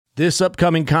This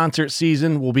upcoming concert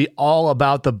season will be all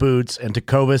about the boots, and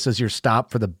Tecovas is your stop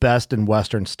for the best in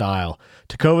Western style.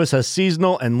 Tecovas has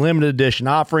seasonal and limited edition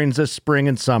offerings this spring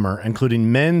and summer,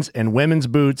 including men's and women's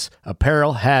boots,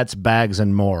 apparel, hats, bags,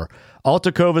 and more. All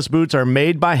Tecovas boots are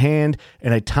made by hand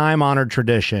in a time-honored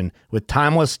tradition with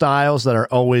timeless styles that are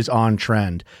always on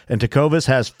trend. And Tecovas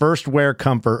has first wear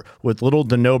comfort with little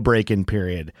to no break-in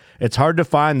period. It's hard to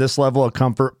find this level of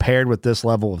comfort paired with this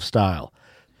level of style.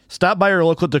 Stop by your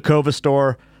local Tecovas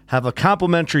store, have a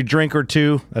complimentary drink or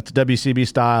two, that's WCB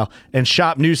style, and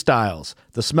shop new styles.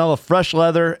 The smell of fresh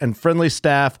leather and friendly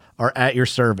staff are at your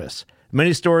service.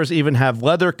 Many stores even have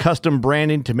leather custom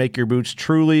branding to make your boots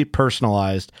truly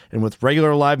personalized. And with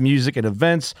regular live music and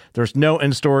events, there's no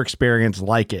in-store experience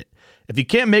like it. If you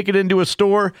can't make it into a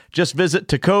store, just visit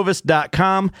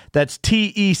tecovas.com. That's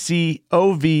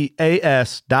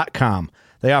TECOVAS.com.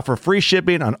 They offer free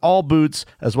shipping on all boots,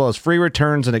 as well as free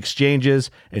returns and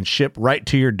exchanges, and ship right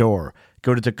to your door.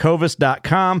 Go to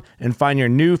tecovas.com and find your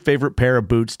new favorite pair of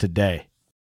boots today.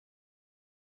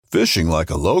 Fishing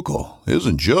like a local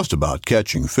isn't just about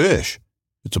catching fish.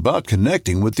 It's about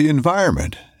connecting with the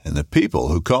environment and the people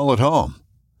who call it home.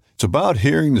 It's about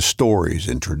hearing the stories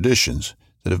and traditions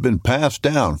that have been passed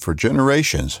down for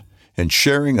generations and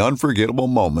sharing unforgettable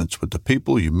moments with the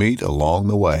people you meet along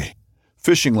the way.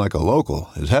 Fishing like a local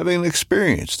is having an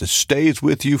experience that stays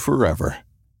with you forever.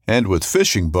 And with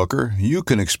Fishing Booker, you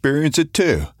can experience it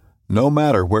too, no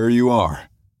matter where you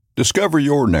are. Discover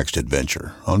your next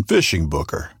adventure on Fishing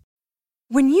Booker.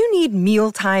 When you need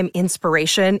mealtime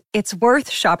inspiration, it's worth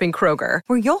shopping Kroger,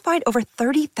 where you'll find over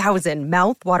 30,000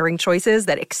 mouth-watering choices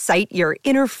that excite your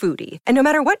inner foodie. And no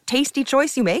matter what tasty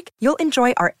choice you make, you'll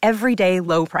enjoy our everyday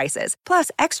low prices, plus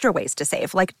extra ways to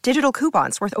save, like digital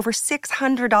coupons worth over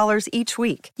 $600 each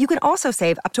week. You can also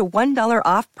save up to $1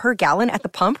 off per gallon at the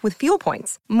pump with fuel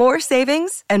points. More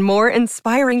savings and more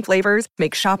inspiring flavors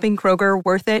make shopping Kroger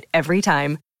worth it every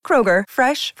time. Kroger,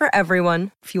 fresh for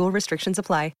everyone. Fuel restrictions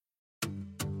apply.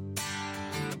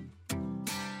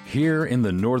 Here in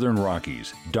the Northern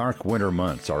Rockies, dark winter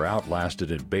months are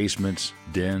outlasted in basements,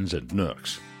 dens, and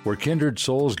nooks, where kindred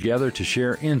souls gather to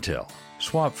share intel,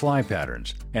 swap fly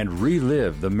patterns, and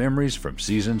relive the memories from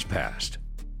seasons past.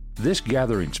 This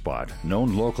gathering spot,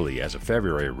 known locally as a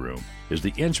February room, is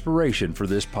the inspiration for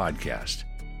this podcast.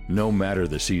 No matter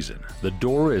the season, the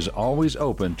door is always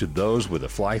open to those with a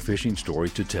fly fishing story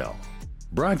to tell.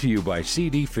 Brought to you by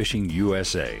CD Fishing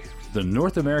USA, the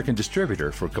North American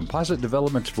distributor for Composite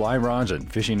Development's fly rods and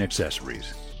fishing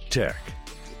accessories. Tech,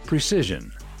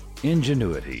 precision,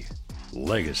 ingenuity,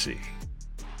 legacy.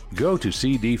 Go to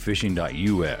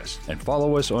cdfishing.us and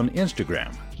follow us on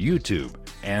Instagram, YouTube,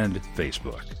 and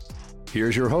Facebook.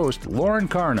 Here's your host, Lauren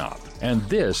Carnop, and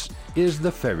this is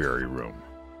the February Room.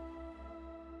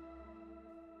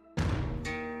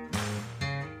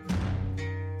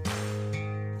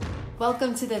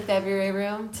 Welcome to the February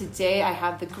Room. Today I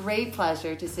have the great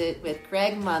pleasure to sit with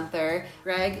Greg Munther.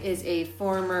 Greg is a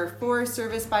former Forest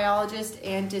Service biologist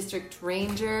and district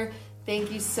ranger.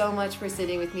 Thank you so much for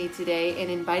sitting with me today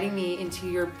and inviting me into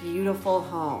your beautiful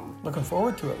home. Looking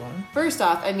forward to it, Lauren. First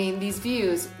off, I mean, these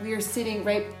views, we are sitting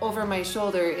right over my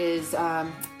shoulder is a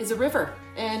river,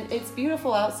 and it's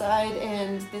beautiful outside,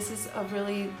 and this is a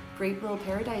really great little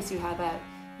paradise you have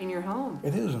in your home.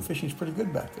 It is, and fishing's pretty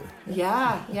good back there.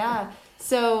 Yeah.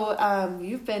 So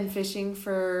you've been fishing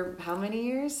for how many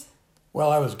years? Well,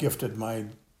 I was gifted. My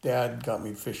dad got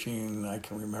me fishing, I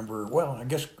can remember, well, I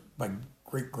guess my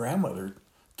great-grandmother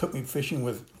took me fishing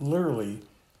with literally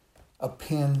a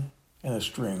pin and a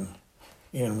string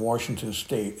in Washington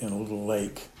State in a little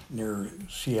lake near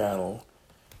Seattle.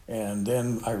 And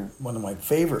then one of my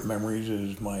favorite memories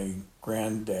is my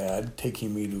granddad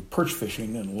taking me to perch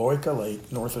fishing in Loika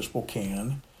Lake, north of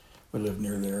Spokane. We live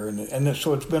near there, and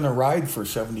so it's been a ride for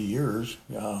 70 years.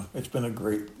 It's been a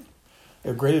great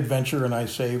adventure, and I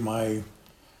say my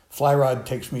fly rod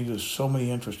takes me to so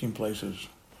many interesting places.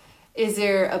 Is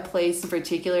there a place in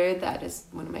particular that is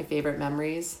one of my favorite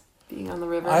memories, being on the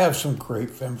river? I have some great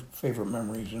favorite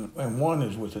memories, and one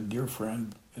is with a dear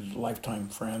friend, his lifetime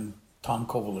friend, Tom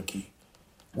Kovalicki.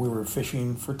 We were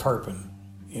fishing for tarpon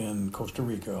in Costa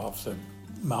Rica off the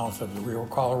mouth of the Rio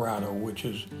Colorado, which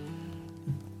is,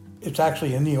 it's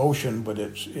actually in the ocean, but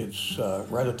it's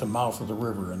right at the mouth of the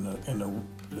river, and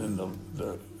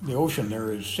the ocean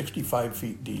there is 65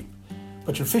 feet deep.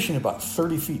 But you're fishing about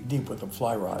 30 feet deep with a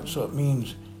fly rod, so it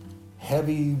means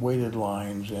heavy weighted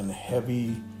lines and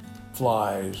heavy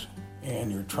flies,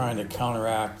 and you're trying to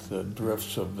counteract the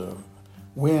drifts of the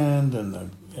wind and the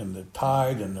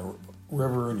tide and the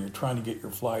river, and you're trying to get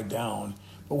your fly down.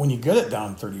 But when you get it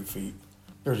down 30 feet,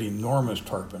 there's enormous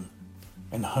tarpon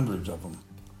and hundreds of them.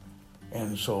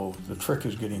 And so the trick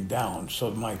is getting down.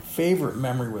 So my favorite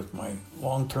memory with my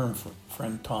long-term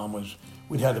friend Tom was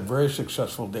we'd had a very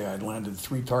successful day. I'd landed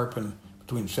 3 tarpon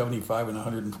between 75 and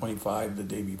 125 the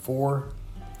day before.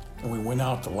 And we went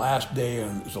out the last day,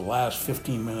 and it was the last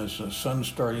 15 minutes, and the sun's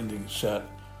starting to set.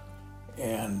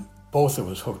 And both of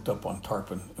us hooked up on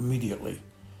tarpon immediately.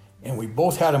 And we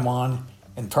both had them on,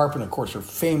 and tarpon, of course, are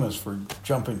famous for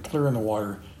jumping clear in the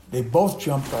water. They both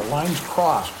jumped, our lines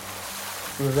crossed.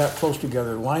 We were that close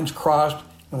together, lines crossed,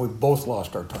 and we both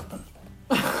lost our tarpon.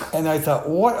 And I thought,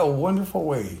 what a wonderful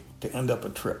way to end up a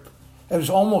trip. It was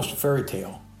almost a fairy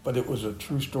tale, but it was a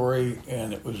true story,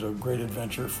 and it was a great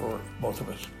adventure for both of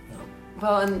us.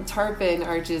 Well, and tarpon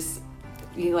are just,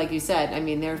 like you said, I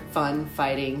mean, they're fun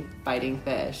fighting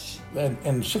fish.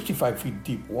 And 65 feet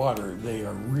deep water, they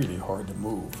are really hard to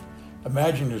move.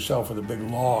 Imagine yourself with a big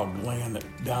log laying it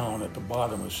down at the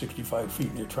bottom of 65 feet,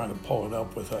 and you're trying to pull it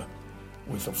up with a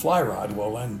fly rod.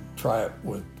 Well, then try it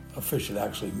with a fish that's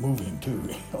actually moving too.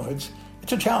 It's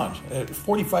a challenge.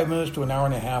 45 minutes to an hour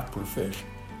and a half per fish.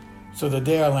 So the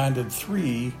day I landed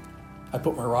 3, I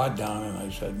put my rod down and I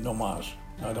said, no mas.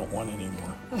 I don't want any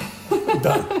more.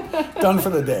 Done for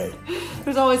the day.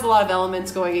 There's always a lot of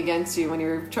elements going against you when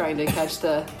you're trying to catch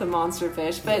the monster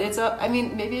fish, but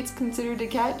maybe it's considered a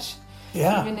catch.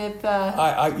 Yeah. Even if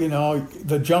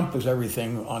the jump is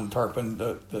everything on tarpon.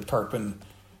 The tarpon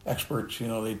experts,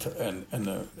 and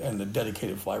the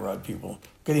dedicated fly rod people,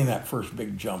 getting that first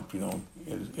big jump,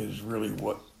 is really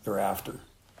what they're after.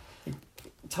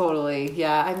 Totally.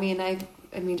 Yeah.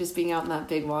 I mean, just being out in that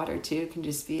big water too can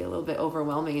just be a little bit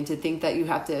overwhelming, and to think that you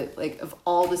have to, of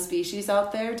all the species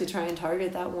out there, to try and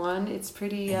target that one, it's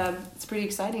pretty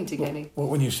exciting to get. Well,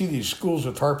 when you see these schools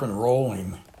of tarpon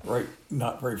rolling right,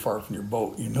 not very far from your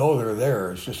boat, they're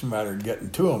there. It's just a matter of getting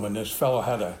to them. And this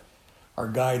fellow our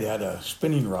guide had a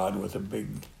spinning rod with a big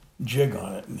jig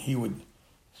on it, and he would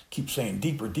keep saying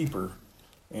deeper, deeper,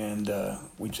 and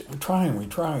we're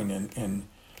trying, and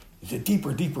he said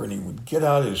deeper, deeper, and he would get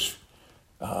out his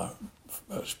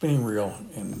spinning reel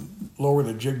and lower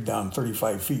the jig down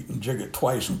 35 feet and jig it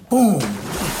twice, and boom,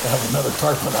 have another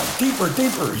tarpon on. Deeper,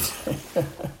 deeper.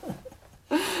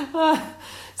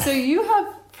 So you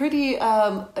have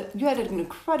you had an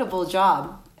incredible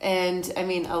job, and I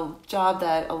mean a job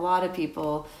that a lot of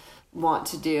people want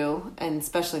to do, and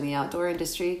especially in the outdoor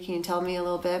industry. Can you tell me a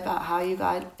little bit about how you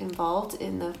got involved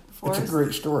in the forest? It's a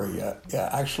great story. Yeah.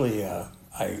 Actually,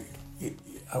 I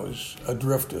was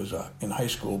adrift in high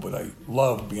school, but I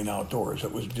loved being outdoors.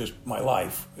 It was just my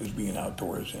life, is being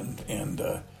outdoors.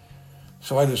 And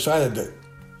so I decided that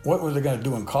what was I going to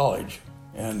do in college?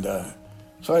 And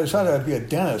so I decided I'd be a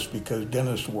dentist, because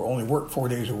dentists will only work 4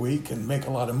 days a week and make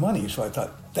a lot of money. So I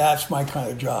thought, that's my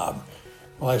kind of job.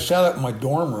 Well, I sat up in my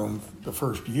dorm room the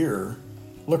first year,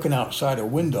 looking outside a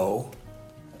window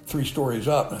 3 stories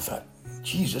up, and I thought,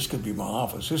 geez, this could be my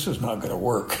office. This is not going to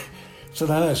work. So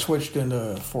then I switched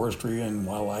into forestry and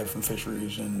wildlife and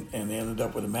fisheries, and ended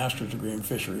up with a master's degree in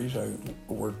fisheries. I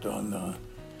worked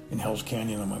in Hell's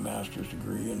Canyon on my master's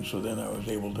degree, and so then I was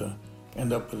able to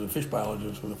end up as a fish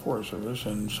biologist with the Forest Service.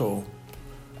 And so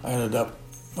I ended up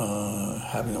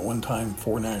having at one time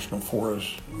 4 national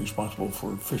forests, responsible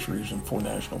for fisheries in 4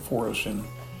 national forests in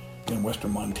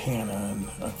western Montana, and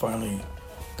I finally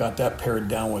got that pared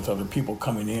down with other people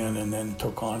coming in, and then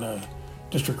took on a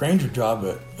district ranger job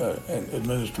at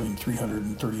administering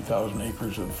 330,000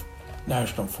 acres of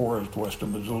national forest west of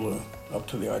Missoula up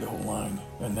to the Idaho line.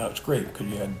 And that's great, because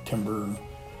you had timber,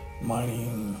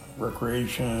 mining,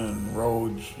 recreation,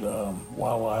 roads,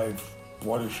 wildlife,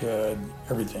 watershed,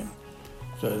 everything.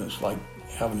 So it's like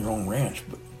having your own ranch,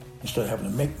 but instead of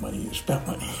having to make money, you spent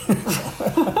money.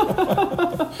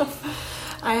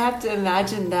 I have to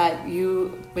imagine that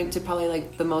you went to probably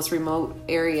the most remote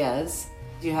areas.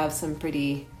 You have some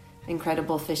pretty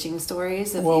incredible fishing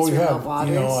stories of these remote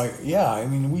waters.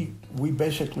 We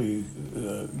basically,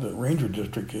 the ranger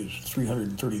district is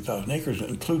 330,000 acres. It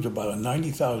includes about a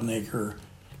 90,000 acre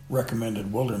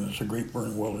recommended wilderness, a great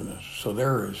burn wilderness. So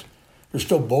there's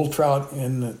still bull trout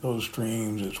in those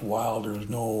streams. It's wild. There's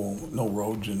no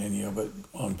roads in any of it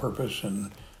on purpose.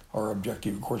 And our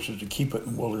objective, of course, is to keep it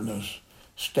in wilderness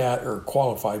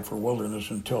qualified for wilderness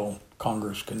until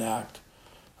Congress can act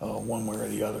one way or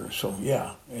the other. So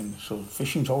yeah, and so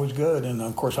fishing's always good. And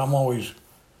of course, I'm always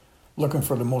looking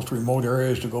for the most remote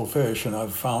areas to go fish, and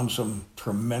I've found some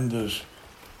tremendous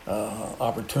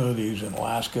opportunities in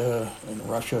Alaska and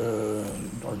Russia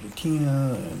and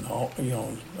Argentina and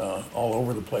all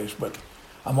over the place. But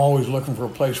I'm always looking for a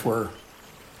place where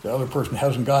the other person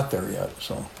hasn't got there yet.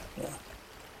 So yeah.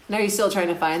 And are you still trying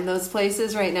to find those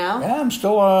places right now? Yeah, I'm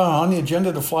still on the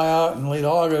agenda to fly out in late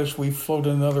August. We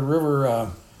floated another river.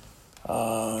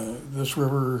 This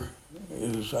river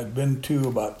I'd been to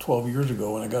about 12 years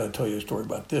ago, and I got to tell you a story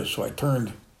about this. So I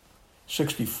turned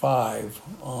 65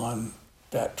 on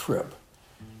that trip,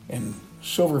 and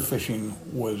silver fishing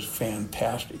was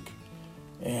fantastic.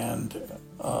 And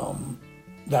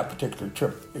that particular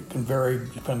trip, it can vary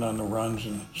depending on the runs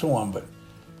and so on, but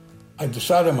I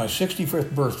decided on my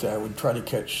 65th birthday I would try to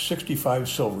catch 65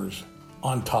 silvers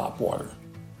on top water,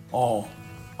 all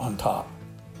on top.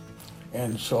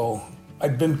 And so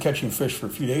I'd been catching fish for a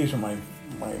few days, and my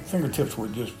fingertips were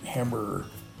just hamburger,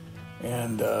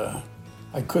 and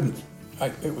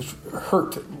it was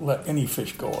hurt to let any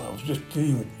fish go. I was just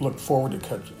didn't look forward to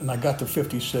catch, and I got to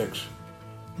 56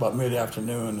 about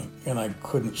mid-afternoon, and I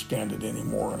couldn't stand it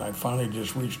anymore, and I finally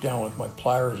just reached down with my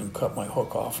pliers and cut my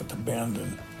hook off at the bend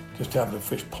and just have the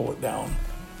fish pull it down.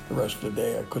 The rest of the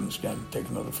day I couldn't stand to take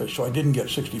another fish, so I didn't get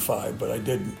 65, but I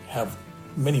did have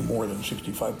many more than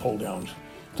 65 pull downs.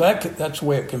 So that's the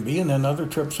way it can be. And then other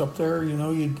trips up there, you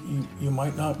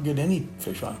might not get any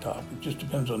fish on top. It just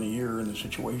depends on the year and the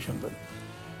situation. But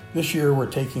this year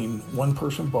we're taking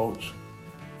one-person boats.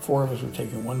 4 of us are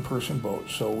taking one-person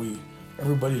boats. So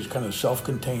everybody's kind of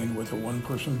self-contained with a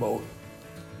one-person boat.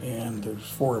 And there's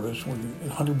 4 of us. We're a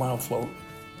 100-mile float.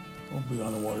 We'll be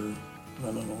on the water, I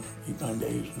don't know, 8-9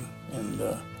 days. And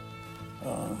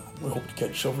we hope to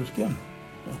catch silvers again.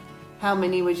 Yeah. How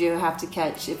many would you have to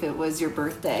catch if it was your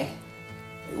birthday?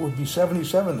 It would be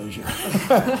 77 this year.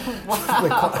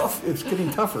 Wow. It's getting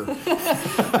tougher.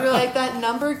 You're like, that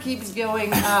number keeps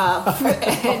going up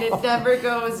and it never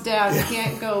goes down. You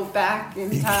can't go back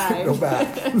in time. You can't go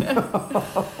back.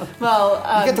 Well,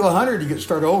 you get to 100, you get to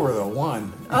start over though,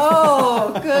 1.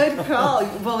 Oh, good call.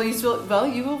 Well,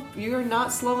 you're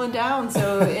not slowing down,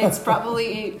 so it's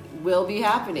probably will be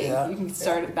happening. Yeah. You can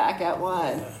start it back at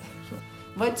 1. Yeah.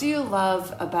 What do you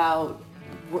love about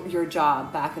your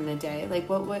job back in the day? Like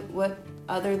what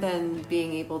other than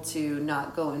being able to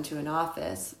not go into an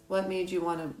office, what made you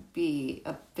want to be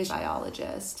a fish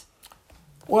biologist?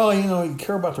 Well, you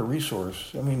care about the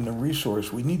resource. I mean, the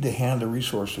resource, we need to hand the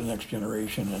resource to the next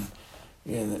generation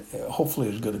and hopefully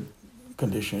as good a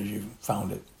condition as you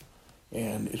found it.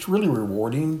 And it's really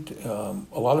rewarding.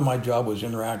 A lot of my job was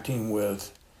interacting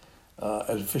with,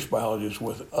 as a fish biologist,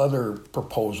 with other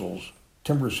proposals,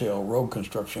 timber sale, road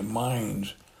construction,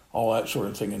 mines, all that sort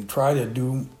of thing, and try to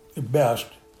do the best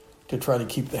to try to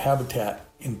keep the habitat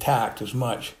intact as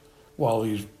much while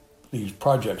these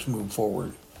projects move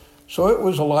forward. So it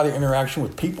was a lot of interaction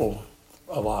with people,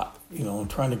 a lot, and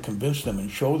trying to convince them and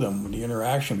show them the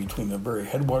interaction between the very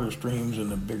headwater streams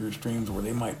and the bigger streams where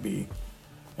they might be.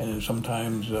 And then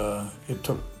sometimes it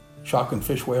took shocking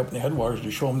fish way up in the headwaters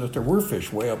to show them that there were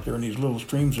fish way up there in these little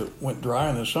streams that went dry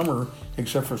in the summer,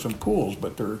 except for some pools.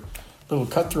 But they're little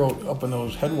cutthroat up in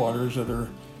those headwaters that are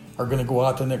going to go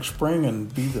out the next spring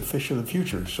and be the fish of the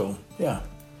future. So, yeah.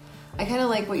 I kind of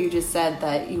like what you just said,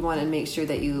 that you want to make sure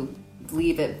that you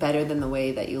leave it better than the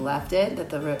way that you left it, that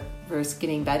the river's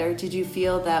getting better. Did you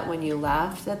feel that when you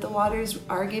left that the waters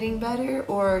are getting better,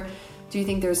 or do you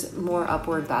think there's more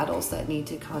upward battles that need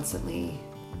to constantly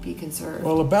be conserved?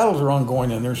 Well, the battles are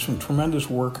ongoing, and there's some tremendous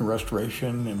work in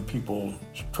restoration and people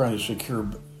trying to secure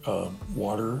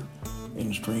water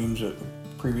in streams that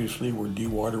previously were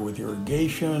dewatered with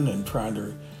irrigation, and trying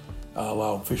to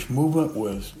allow fish movement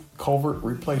with culvert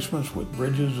replacements with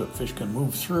bridges that fish can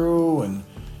move through, and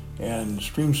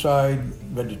streamside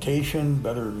vegetation,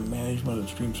 better management of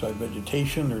streamside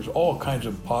vegetation. There's all kinds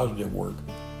of positive work.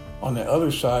 On the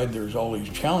other side, there's all these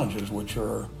challenges, which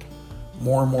are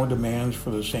more and more demands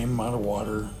for the same amount of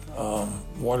water.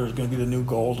 Water is going to be the new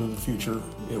gold of the future.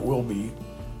 It will be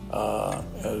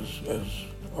as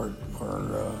our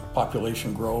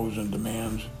population grows and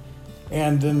demands.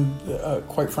 And then,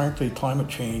 quite frankly, climate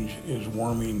change is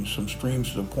warming some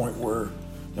streams to the point where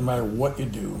no matter what you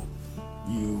do,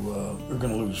 you're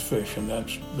going to lose fish. And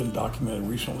that's been documented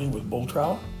recently with bull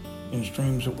trout in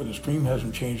streams where the stream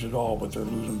hasn't changed at all, but they're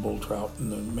losing bull trout.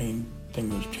 And the main thing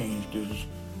that's changed is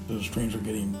the streams are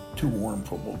getting too warm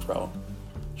for bull trout.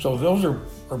 So those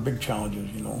are big challenges,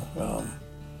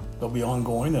 They'll be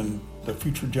ongoing, and the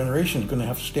future generation is going to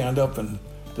have to stand up and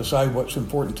decide what's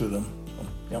important to them. So,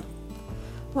 yep.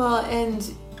 Well,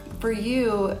 and for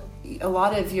you, a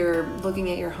lot of your looking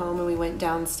at your home, and we went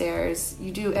downstairs,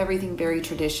 you do everything very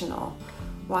traditional.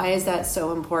 Why is that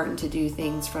so important to do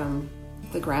things from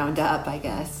the ground up, I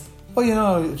guess?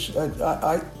 Well,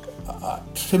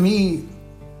 it's to me,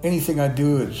 anything I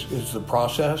do is the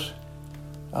process.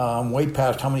 way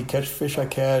past how many fish I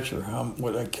catch or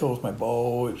what I kill with my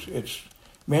bow. It's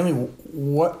mainly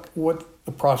what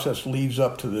the process leads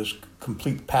up to this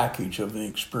complete package of the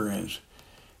experience.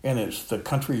 And it's the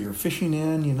country you're fishing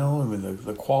in,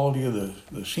 the quality of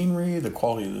the scenery, the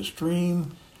quality of the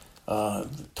stream,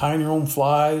 tying your own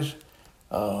flies,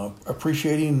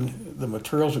 appreciating the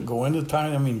materials that go into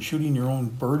tying. I mean, shooting your own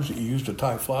birds that you use to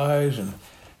tie flies, and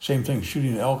same thing,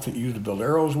 shooting elk that you use to build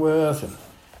arrows with,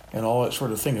 and all that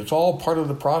sort of thing. It's all part of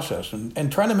the process,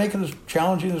 and trying to make it as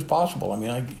challenging as possible. I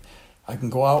mean, I can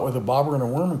go out with a bobber and a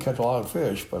worm and catch a lot of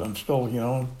fish, but I'm still,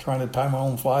 trying to tie my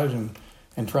own flies and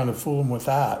trying to fool them with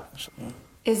that. So, yeah.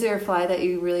 Is there a fly that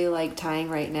you really like tying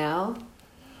right now?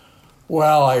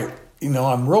 Well,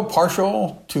 I'm real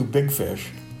partial to big fish.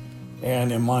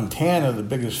 And in Montana, the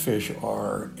biggest fish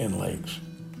are in lakes.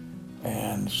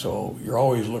 And so you're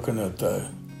always looking at the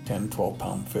 10,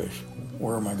 12-pound fish.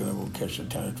 Where am I going to go catch the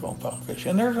 10 or 12-pound fish?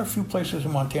 And there's a few places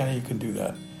in Montana you can do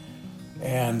that.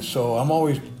 And so I'm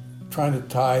always trying to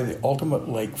tie the ultimate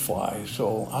lake fly.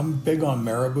 So I'm big on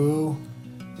marabou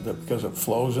because it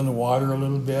flows in the water a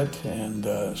little bit.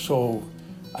 And so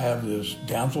I have this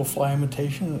damselfly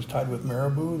imitation that's tied with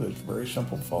marabou. That's a very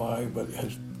simple fly, but it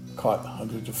has caught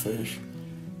hundreds of fish.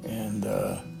 And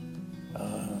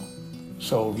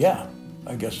so, yeah,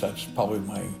 I guess that's probably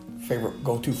my favorite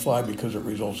go-to fly because it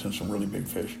results in some really big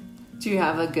fish. Do you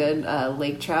have a good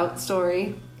lake trout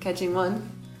story, catching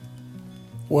one?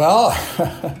 Well,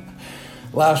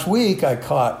 last week I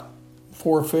caught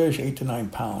 4 fish, 8 to 9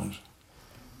 pounds,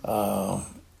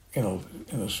 in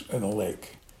a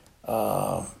lake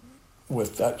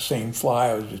with that same fly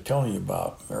I was just telling you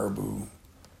about, marabou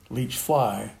leech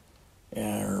fly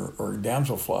or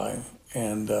damselfly.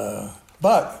 And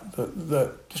but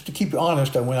just to keep you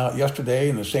honest, I went out yesterday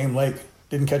in the same lake,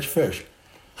 didn't catch fish.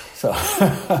 So,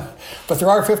 but there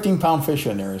are 15-pound fish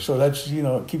in there, so that's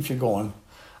it keeps you going.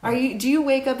 Do you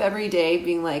wake up every day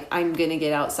being like, I'm gonna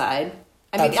get outside?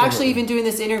 I mean, Absolutely. Actually, even doing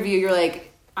this interview, you're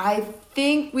like, I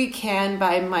think we can,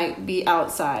 but I might be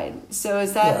outside. So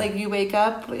is that like you wake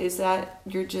up? Is that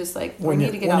you're just like, we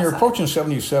need to get outside? When you're approaching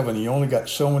 77, you only got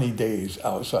so many days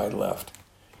outside left.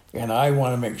 And I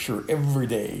want to make sure every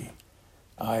day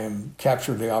I am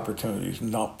capture the opportunities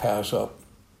and not pass up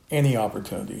any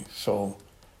opportunity. So,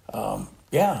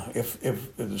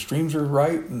 if the streams are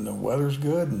right and the weather's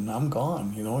good, and I'm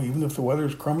gone. Even if the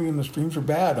weather's crummy and the streams are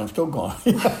bad, I'm still gone.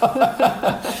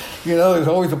 There's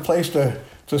always a place to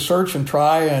search and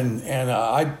try, and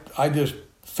I just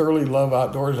thoroughly love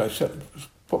outdoors.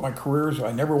 Put my careers.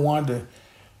 I never wanted to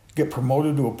get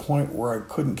promoted to a point where I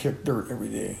couldn't kick dirt every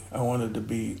day. I wanted to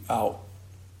be out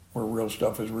where real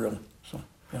stuff is real. So,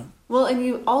 yeah. Well, and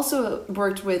you also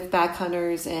worked with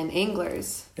backhunters and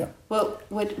anglers. Yeah.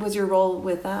 What was your role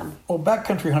with them? Well,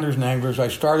 backcountry hunters and anglers, I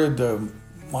started the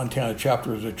Montana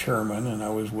chapter as a chairman, and I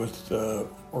was with the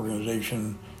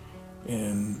organization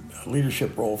in a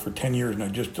leadership role for 10 years,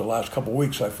 and just the last couple of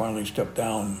weeks I finally stepped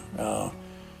down.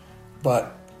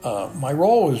 But my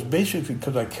role is basically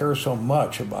because I care so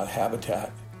much about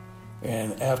habitat.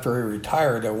 And after I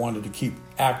retired, I wanted to keep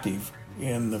active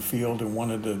in the field and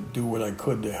wanted to do what I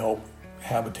could to help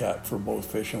habitat for both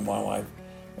fish and wildlife.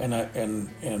 And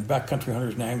Backcountry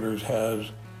Hunters and Anglers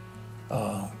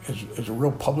is a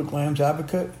real public lands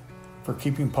advocate for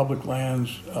keeping public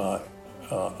lands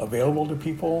available to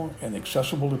people and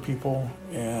accessible to people,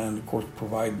 and of course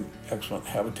provide excellent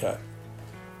habitat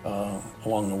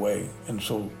along the way. And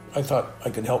so I thought I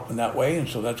could help in that way, and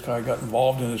so that's how I got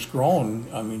involved, and it's grown.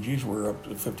 I mean, we're up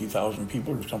to 50,000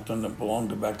 people or something that belong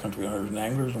to Backcountry Hunters and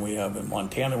Anglers, and we have in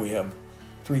Montana, we have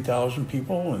 3,000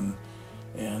 people,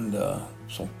 and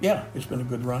so yeah, it's been a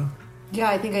good run. Yeah,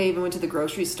 I think I even went to the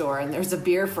grocery store and there's a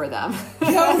beer for them.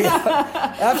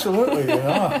 yeah, absolutely. We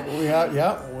have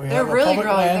They're really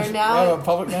growing. They're now. We have a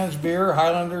Public Lands beer.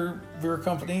 Highlander Beer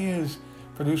Company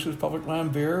produces Public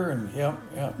Land beer, and yeah.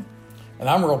 And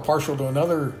I'm real partial to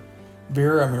another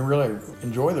beer. I mean, really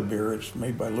enjoy the beer. It's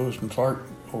made by Lewis and Clark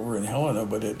over in Helena,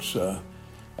 but it's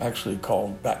actually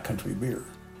called Backcountry Beer.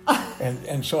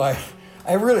 and so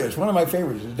I really, it's one of my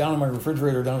favorites. It's down in my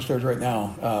refrigerator downstairs right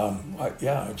now.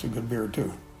 It's a good beer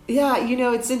too. Yeah,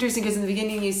 it's interesting because in the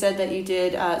beginning you said that you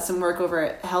did some work over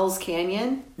at Hell's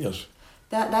Canyon. Yes.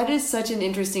 That is such an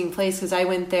interesting place because I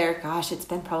went there, gosh, it's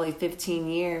been probably 15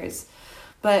 years.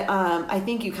 But I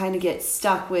think you kind of get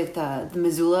stuck with the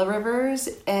Missoula rivers,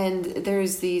 and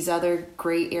there's these other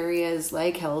great areas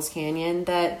like Hell's Canyon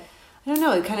that, I don't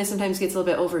know, it kind of sometimes gets a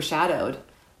little bit overshadowed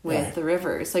with the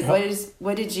rivers. Like,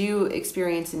 what did you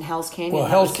experience in Hell's Canyon? Well,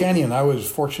 Hell's Canyon, I was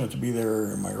fortunate to be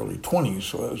there in my early 20s,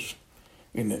 so I was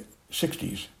in the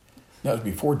 60s. That was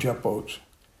before jet boats.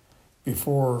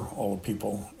 before all the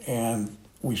people, and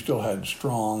we still had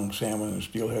strong salmon and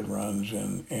steelhead runs,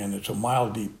 and it's a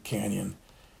mile-deep canyon.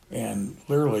 And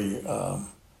literally,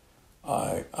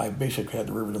 I basically had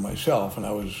the river to myself, and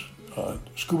I was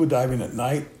scuba diving at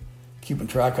night, keeping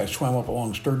track. I swam up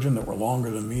along sturgeon that were longer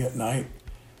than me at night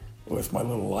with my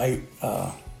little light,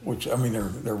 which, I mean,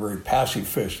 they're very passive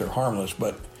fish. They're harmless,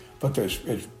 but there's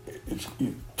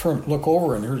you look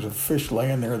over and there's a fish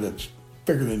laying there that's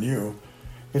bigger than you.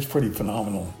 It's pretty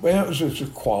phenomenal. But it was just a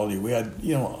quality. We had,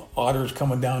 otters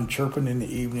coming down chirping in the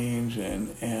evenings,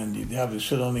 and you'd have to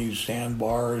sit on these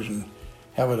sandbars and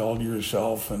have it all to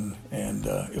yourself. And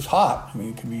it was hot. I mean,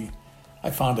 it could be. I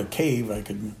found a cave I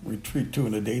could retreat to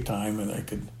in the daytime, and I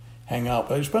could hang out.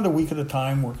 But I spent a week at a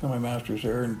time working on my master's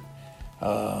there and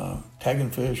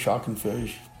tagging fish, shocking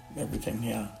fish, everything.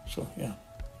 Yeah. So yeah.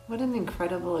 What an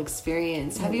incredible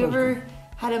experience. Have you ever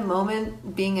had a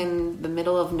moment being in the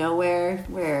middle of nowhere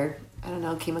where, I don't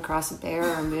know, came across a bear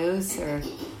or a moose or...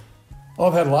 Oh,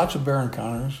 I've had lots of bear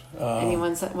encounters.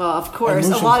 Well, of course,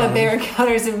 a lot of bear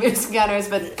encounters and moose encounters,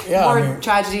 but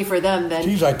tragedy for them than...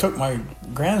 Geez, I took my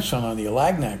grandson on the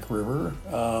Alagnac River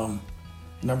a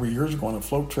number of years ago on a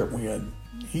float trip.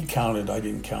 He counted, I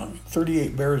didn't count,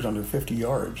 38 bears under 50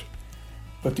 yards.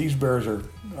 But these bears are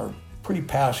pretty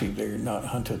passive. They're not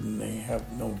hunted and they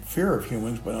have no fear of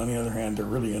humans, but on the other hand, they're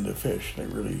really into fish. They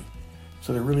really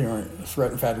aren't a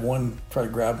threat. In fact, one tried to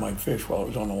grab my fish while it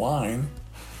was on the line,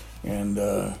 and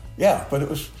but it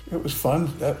was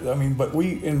fun. But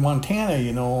we in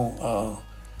Montana,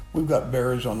 we've got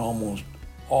bears on almost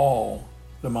all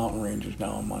the mountain ranges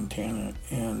now in Montana,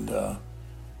 and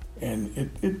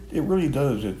it really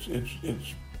does.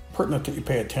 It's pertinent that you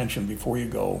pay attention before you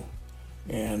go,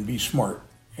 and be smart.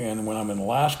 And when I'm in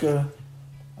Alaska,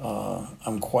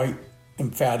 I'm quite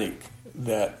emphatic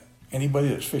that anybody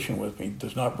that's fishing with me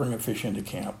does not bring a fish into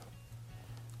camp.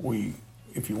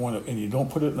 If you want to, and you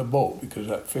don't put it in a boat, because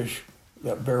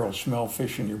that bear will smell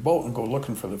fish in your boat and go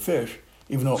looking for the fish.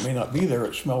 Even though it may not be there,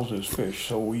 it smells as fish.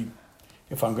 So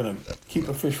if I'm going to keep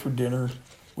a fish for dinner,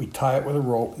 we tie it with a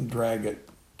rope and drag it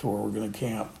to where we're going to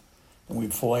camp. And we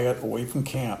fillet it away from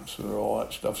camp, so that all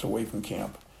that stuff's away from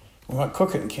camp. We might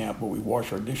cook it in camp, but we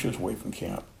wash our dishes away from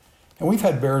camp. And we've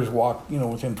had bears walk,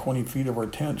 within 20 feet of our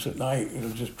tents at night.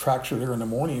 It just tracks are there in the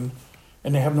morning,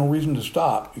 and they have no reason to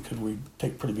stop because we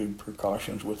take pretty good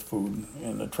precautions with food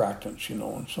and attractants,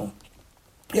 And so,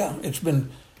 yeah,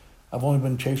 I've only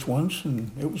been chased once,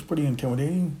 and it was pretty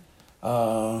intimidating.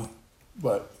 But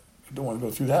I don't want to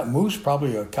go through that.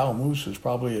 A cow moose is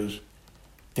probably as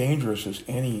dangerous as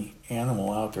any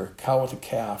animal out there. A cow with a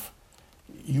calf,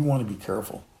 you want to be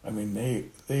careful. I mean,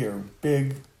 they are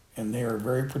big, and they are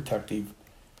very protective,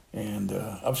 and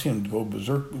I've seen them go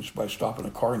berserk just by stopping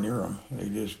a car near them. They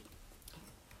just,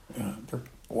 they're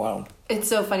wild. It's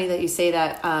so funny that you say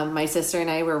that. My sister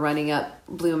and I were running up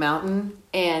Blue Mountain,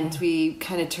 and we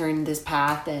kind of turned this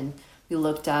path, and we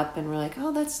looked up, and we're like,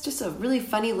 oh, that's just a really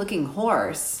funny-looking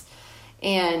horse.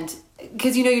 And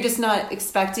because, you're just not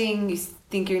expecting, you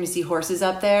think you're going to see horses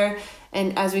up there.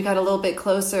 And as we got a little bit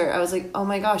closer, I was like, oh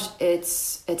my gosh,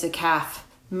 it's a calf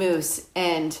moose.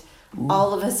 And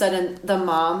all of a sudden the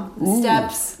mom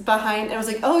steps behind, and I was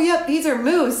like, oh yep, these are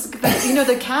moose. But,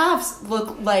 the calves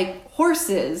look like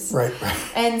horses. Right.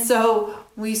 And so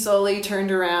we slowly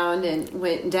turned around and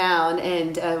went down,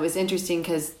 and it was interesting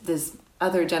because this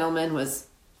other gentleman was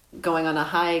going on a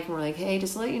hike, and we're like, hey,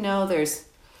 just to let you know, there's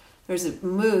a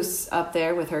moose up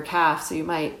there with her calf, so you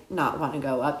might not want to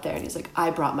go up there. And he's like, I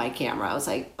brought my camera. I was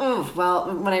like, oh,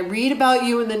 well, when I read about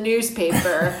you in the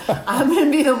newspaper, I'm going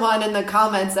to be the one in the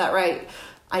comments that write,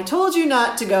 I told you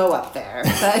not to go up there.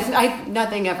 But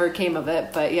nothing ever came of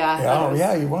it. But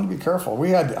yeah. You want to be careful. I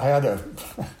had a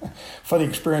funny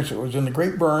experience. It was in the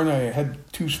Great Burn. I had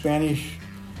 2 Spanish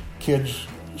kids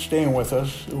staying with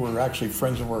us who were actually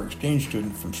friends of our exchange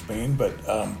student from Spain, but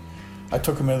I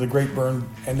took them into the Great Burn,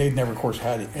 and they'd never, of course,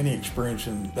 had any experience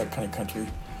in that kind of country.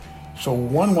 So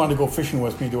one wanted to go fishing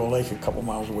with me to a lake a couple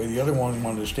miles away. The other one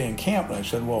wanted to stay in camp, and I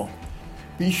said, well,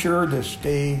 be sure to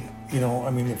stay,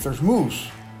 if there's moose,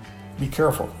 be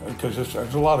careful, because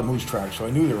there's a lot of moose tracks, so I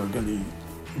knew there were going to be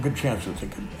a good chance that they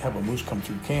could have a moose come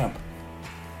through camp.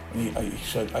 And I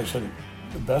said,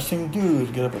 the best thing to do is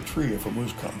get up a tree if a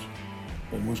moose comes.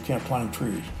 The moose can't climb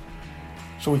trees.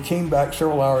 So we came back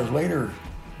several hours later,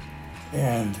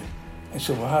 and I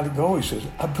said, well, how'd it go? He says,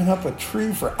 I've been up a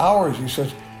tree for hours. He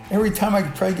says, every time I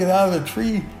try to get out of the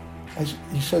tree,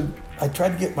 he said, I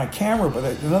tried to get my camera, but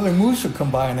another moose would come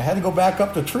by, and I had to go back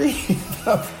up the tree.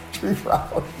 Up the tree for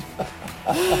hours.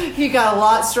 He got a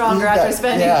lot stronger after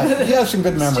spending. Yeah, he has some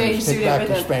good memories. Take back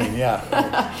to Spain.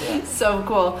 Yeah. So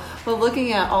cool. Well,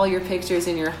 looking at all your pictures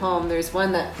in your home, there's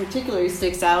one that particularly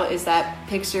sticks out. Is that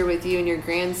picture with you and your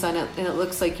grandson, and it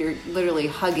looks like you're literally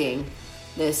hugging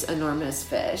this enormous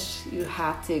fish. You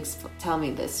have to tell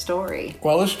me this story.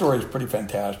 Well, this story is pretty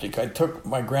fantastic. I took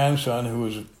my grandson, who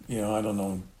was, I don't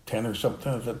know, 10 or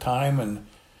something at the time,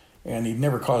 and he'd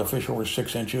never caught a fish over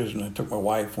 6 inches, and I took my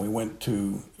wife, and we went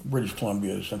to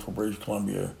central British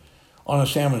Columbia, on a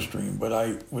salmon stream. But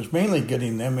I was mainly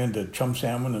getting them into chum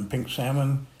salmon and pink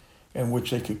salmon, in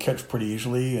which they could catch pretty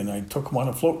easily, and I took them on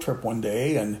a float trip one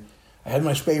day, and I had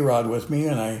my spey rod with me,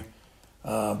 and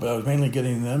but I was mainly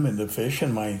getting them into fish,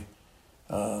 and I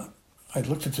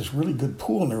looked at this really good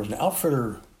pool, and there was an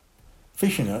outfitter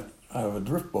fishing it out of a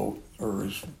drift boat, or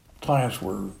his clients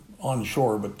were on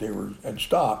shore, but they had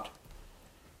stopped,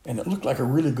 and it looked like a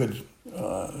really good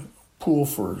pool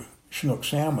for Chinook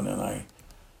salmon. And I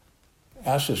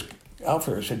asked this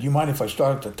outfitter, I said, "Do you mind if I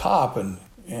start at the top and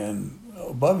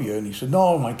above you?" And he said,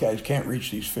 "No, my guys can't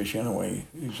reach these fish anyway."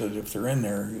 He said, "If they're in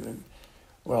there."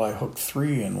 Well, I hooked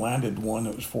 3 and landed one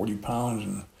that was 40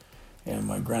 pounds, and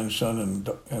my grandson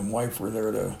and wife were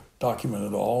there to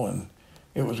document it all, and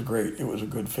it was a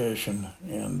good fish, and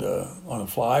on a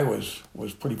fly was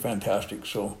pretty fantastic.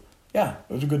 So yeah,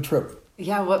 it was a good trip.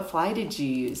 Yeah, what fly did you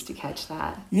use to catch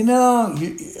that?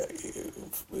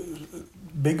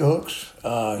 Big hooks,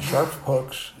 sharp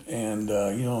hooks, and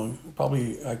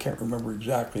probably, I can't remember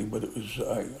exactly, but it was,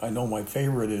 I know my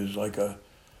favorite is like a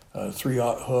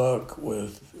 3/0 hook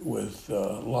with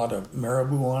a lot of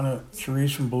marabou on it.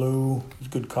 Cerise and blue is a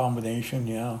good combination,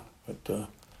 yeah. But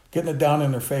getting it down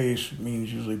in their face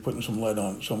means usually putting some lead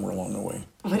on it somewhere along the way.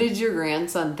 What did your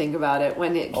grandson think about it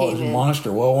when it came in? Oh, it was a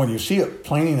monster. Well, when you see it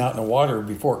planing out in the water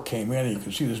before it came in, you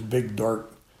can see this big dark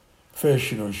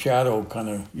fish, shadow kind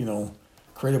of,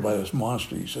 created by this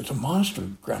monster. He said, "It's a monster,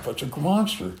 Grandpa. It's a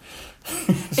monster."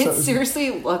 It seriously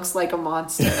looks like a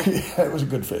monster. Yeah, it was a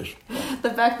good fish.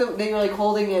 The fact that they were like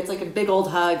holding it, it's like a big old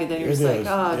hug, and then you're just like,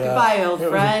 "Oh, yeah. Goodbye, old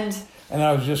friend." And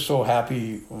I was just so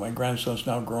happy. My grandson's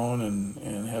now grown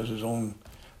and has his own.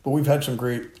 But we've had some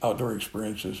great outdoor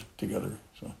experiences together,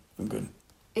 so it's been good.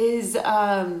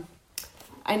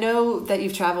 I know that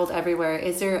you've traveled everywhere.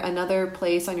 Is there another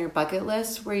place on your bucket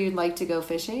list where you'd like to go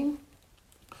fishing?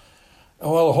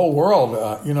 Well, the whole world,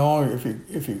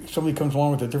 if somebody comes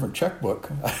along with a different checkbook,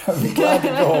 I'd be glad to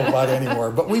go about anywhere.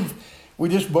 But we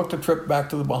just booked a trip back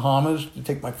to the Bahamas to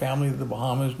take my family to the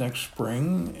Bahamas next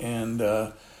spring, and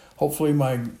hopefully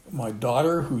my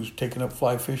daughter, who's taken up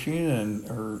fly fishing, and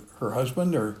her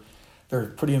husband they're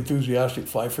pretty enthusiastic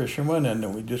fly fishermen,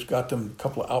 and we just got them a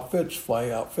couple of fly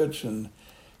outfits, and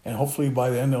hopefully by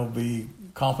then they'll be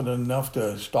confident enough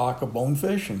to stock a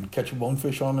bonefish and catch a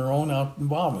bonefish on their own out in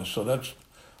Bahamas. So that's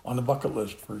on the bucket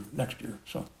list for next year.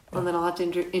 So. Well, then I'll have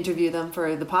to interview them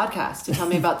for the podcast to tell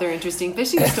me about their interesting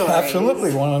fishing stories.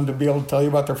 Absolutely. Want them to be able to tell you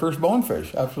about their first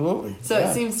bonefish. Absolutely. So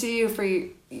It seems to you for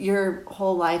your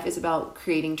whole life is about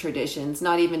creating traditions,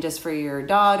 not even just for your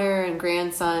daughter and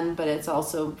grandson, but it's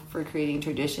also for creating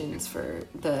traditions for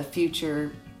the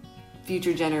future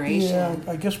generation. Yeah,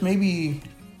 I guess maybe,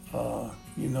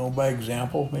 by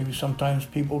example, maybe sometimes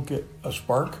people get a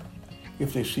spark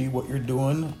if they see what you're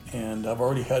doing, and I've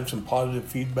already had some positive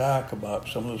feedback about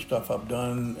some of the stuff I've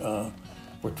done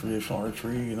with traditional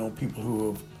archery. People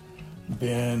who have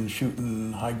been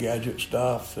shooting high gadget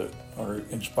stuff that are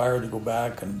inspired to go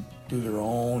back and do their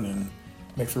own and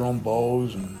make their own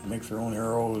bows and make their own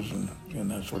arrows and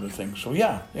that sort of thing. So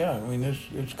yeah, I mean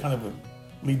it's kind of a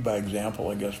lead by example,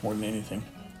 I guess, more than anything.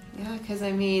 Yeah, because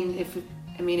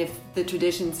if the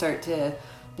traditions start to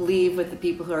leave with the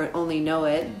people who only know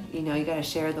it, you got to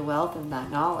share the wealth of that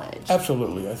knowledge.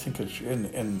 Absolutely, I think it's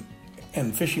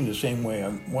and fishing the same way.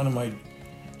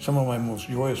 Some of my most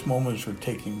joyous moments are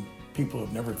taking people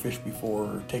who've never fished before,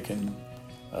 or taking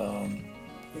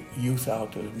youth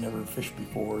out that have never fished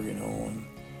before,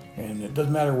 and it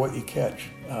doesn't matter what you catch.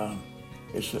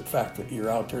 It's the fact that you're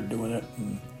out there doing it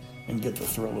and get the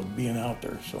thrill of being out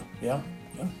there. So yeah.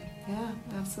 Yeah,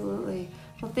 absolutely.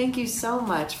 Well, thank you so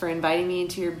much for inviting me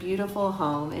into your beautiful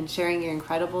home and sharing your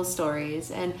incredible stories.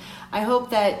 And I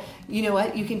hope that,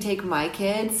 you can take my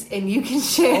kids and you can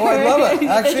share. Oh, I love it.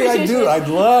 Actually, I do.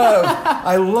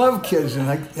 I love kids, and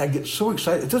I get so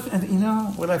excited.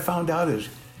 And what I found out is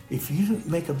if you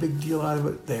make a big deal out of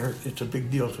it, it's a big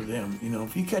deal to them.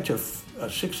 If you catch a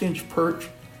 6-inch perch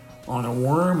on a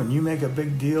worm and you make a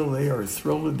big deal, they are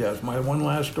thrilled to death. My one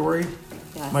last story.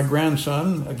 Yes. My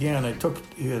grandson, again,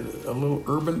 he had a little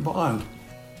urban pond,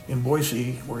 in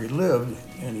Boise where he lived,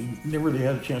 and he never really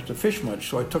had a chance to fish much.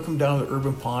 So I took him down to the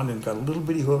urban pond and got a little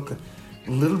bitty hook,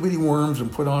 little bitty worms,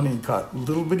 and put on and caught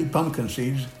little bitty pumpkin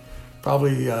seeds,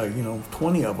 probably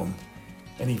 20 of them.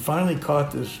 And he finally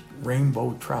caught this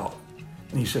rainbow trout.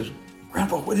 And he says,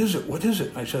 "Grandpa, what is it? What is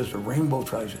it?" I says, "A rainbow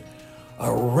trout." He said,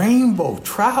 "A rainbow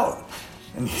trout?"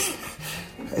 And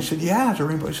I said, "Yeah, it's a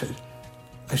rainbow."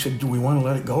 I said, "Do we want to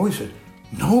let it go?" He said,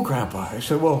 "No, Grandpa." I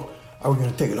said, "Well, are we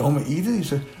going to take it home and eat it?" He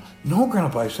said, "No,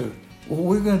 Grandpa." I said, "Well,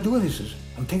 what are we going to do with it?" He says,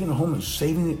 "I'm taking it home and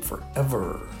saving it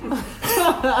forever."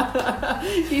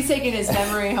 He's taking his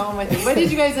memory home with him. What did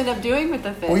you guys end up doing with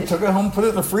the fish? We took it home, put it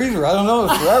in the freezer. I don't know,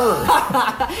 it's forever.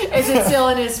 Is it still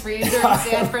in his freezer in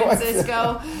San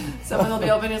Francisco? Someone will be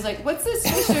open and is like, "What's this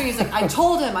fish doing?" He's like, "I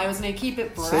told him I was going to keep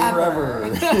it forever."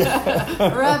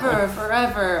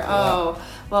 Forever. Oh.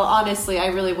 Well, honestly, I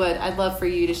really would. I'd love for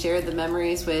you to share the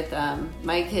memories with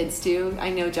my kids, too. I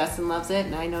know Justin loves it,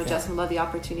 and I know Justin would love the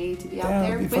opportunity to be out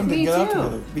there with me, too.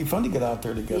 It'd be fun to get out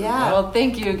there together. Yeah, well,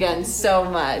 thank you again so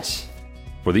much.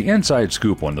 For the inside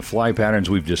scoop on the fly patterns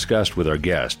we've discussed with our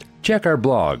guest, check our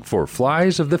blog for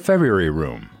Flies of the February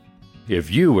Room.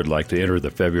 If you would like to enter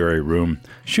the February Room,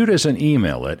 shoot us an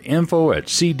email at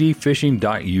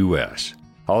info@cdfishing.us.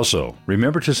 Also,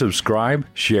 remember to subscribe,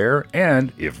 share,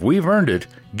 and, if we've earned it,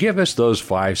 give us those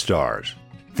 5 stars.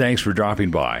 Thanks for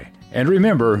dropping by, and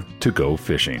remember to go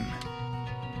fishing.